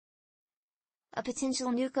a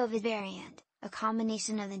potential new COVID variant, a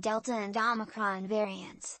combination of the Delta and Omicron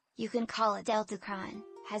variants, you can call it Deltacron,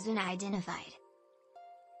 has been identified.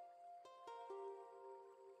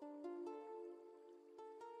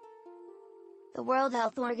 The World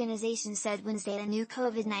Health Organization said Wednesday a new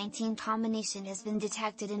COVID-19 combination has been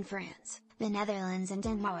detected in France, the Netherlands and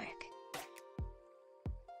Denmark.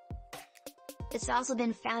 It's also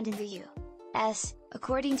been found in the U.S.,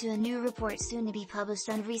 according to a new report soon to be published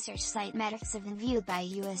on research site MedRxiv and viewed by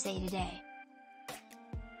USA Today.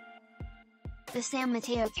 The San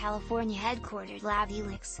Mateo, California-headquartered lab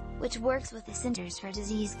Helix, which works with the Centers for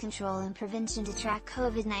Disease Control and Prevention to track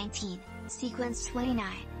COVID-19, sequenced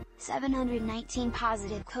 719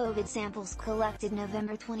 positive COVID samples collected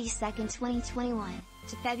November 22, 2021,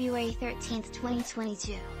 to February 13,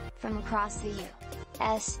 2022, from across the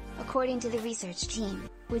U.S., according to the research team,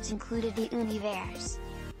 which included the univers.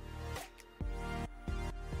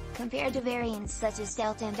 Compared to variants such as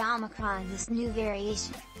Delta and Omicron, this new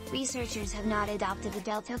variation, researchers have not adopted the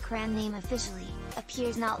Deltacron name officially,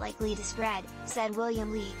 appears not likely to spread, said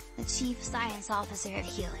William Lee, the chief science officer at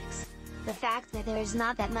Helix. The fact that there is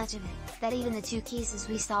not that much of it, that even the 2 cases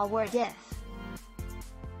we saw were diff.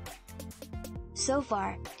 So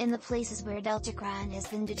far, in the places where Deltacron has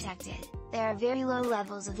been detected, there are very low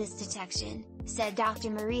levels of this detection, said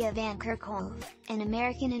Dr. Maria Van Kerkhove, an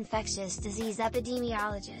American infectious disease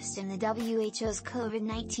epidemiologist and the WHO's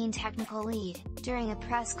COVID-19 technical lead, during a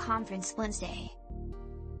press conference Wednesday.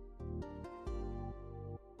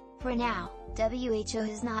 For now, WHO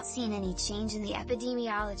has not seen any change in the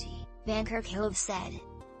epidemiology, Van Kerkhove said.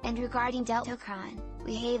 And regarding Deltacron,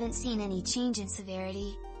 we haven't seen any change in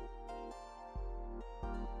severity.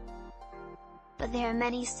 But there are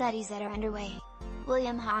many studies that are underway.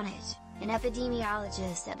 William Hanage, an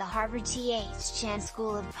epidemiologist at the Harvard T.H. Chan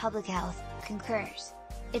School of Public Health, concurs.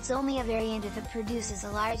 It's only a variant if it produces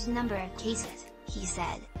a large number of cases, he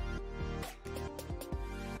said.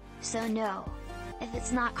 So no. If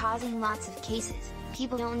it's not causing lots of cases,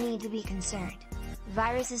 people don't need to be concerned.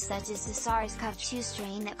 Viruses such as the SARS-CoV-2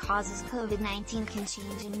 strain that causes COVID-19 can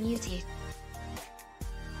change and mutate.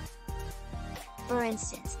 For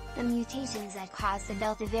instance, the mutations that caused the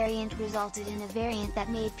Delta variant resulted in a variant that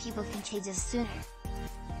made people contagious sooner.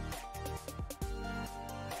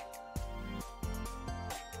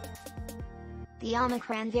 The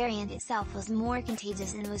Omicron variant itself was more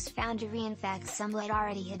contagious and was found to reinfect some that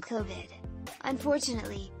already had COVID.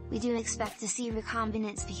 Unfortunately, we do expect to see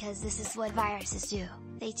recombinants because this is what viruses do,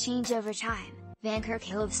 they change over time, Van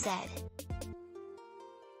Kerkhove said.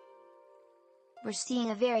 We're seeing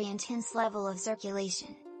a very intense level of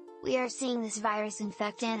circulation. We are seeing this virus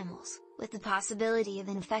infect animals, with the possibility of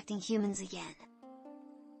infecting humans again.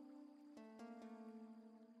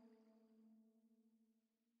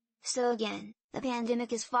 So again, the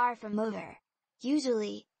pandemic is far from over.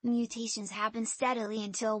 Usually, mutations happen steadily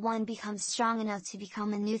until one becomes strong enough to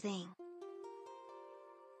become a new thing.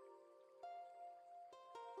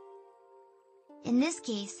 In this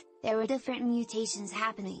case, there were different mutations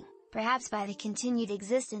happening, perhaps by the continued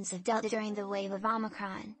existence of Delta during the wave of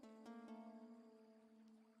Omicron.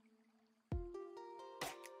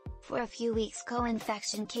 For a few weeks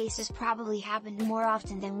co-infection cases probably happened more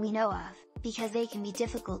often than we know of, because they can be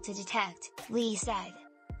difficult to detect, Lee said.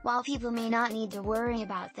 While people may not need to worry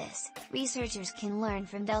about this, researchers can learn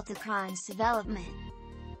from Deltacron's development.